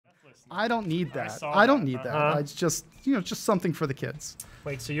I don't need that. I don't need that. It's just, you know, just something for the kids.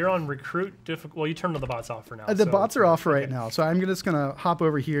 Wait, so you're on recruit difficult? Well, you turned the bots off for now. The bots are off right now, so I'm just gonna hop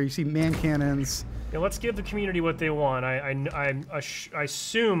over here. You see man cannons. Yeah, let's give the community what they want. I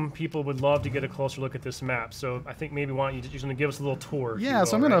assume people would love to get a closer look at this map. So I think maybe you're just gonna give us a little tour. Yeah,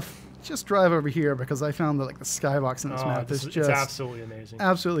 so I'm gonna just drive over here because I found that like the skybox in this map is just it's absolutely amazing.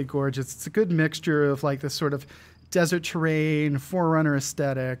 Absolutely gorgeous. It's a good mixture of like this sort of desert terrain, Forerunner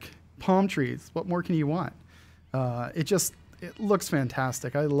aesthetic, palm trees. What more can you want? It looks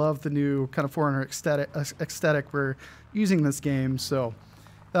fantastic. I love the new kind of Forerunner aesthetic we're using in this game. So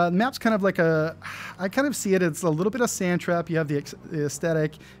the map's kind of like I kind of see it as a little bit of Sand Trap. You have the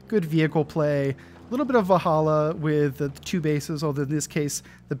aesthetic, good vehicle play, a little bit of Valhalla with the two bases, although in this case,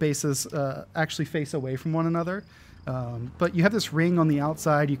 the bases actually face away from one another. But you have this ring on the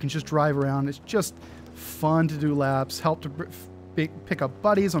outside. You can just drive around. It's just fun to do laps, help to pick up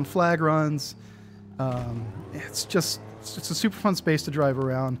buddies on flag runs. It's a super fun space to drive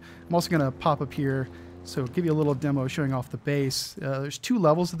around. I'm also going to pop up here, so give you a little demo showing off the base. There's two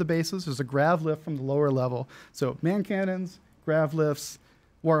levels of the bases. There's a grav lift from the lower level. So man cannons, grav lifts,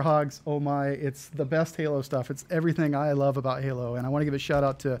 warthogs, oh my, it's the best Halo stuff. It's everything I love about Halo. And I want to give a shout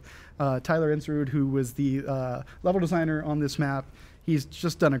out to Tyler Insrud, who was the level designer on this map. He's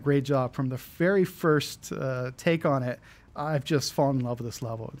just done a great job from the very first take on it. I've just fallen in love with this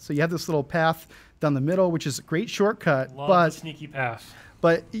level. So you have this little path down the middle, which is a great shortcut. Love the sneaky path.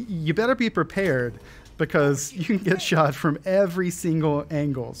 But you better be prepared because you can get shot from every single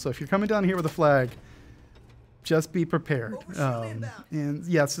angle. So if you're coming down here with a flag, just be prepared. And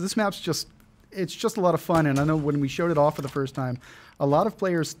yeah, so this map's it's just a lot of fun. And I know when we showed it off for the first time, a lot of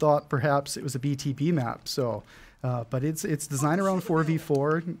players thought perhaps it was a BTB map. So, but it's designed around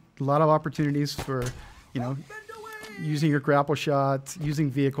 4v4. A lot of opportunities for, you know, using your grapple shot, using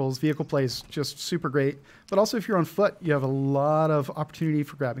vehicles. Vehicle play is just super great. But also if you're on foot, you have a lot of opportunity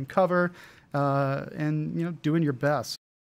for grabbing cover and, you know, doing your best.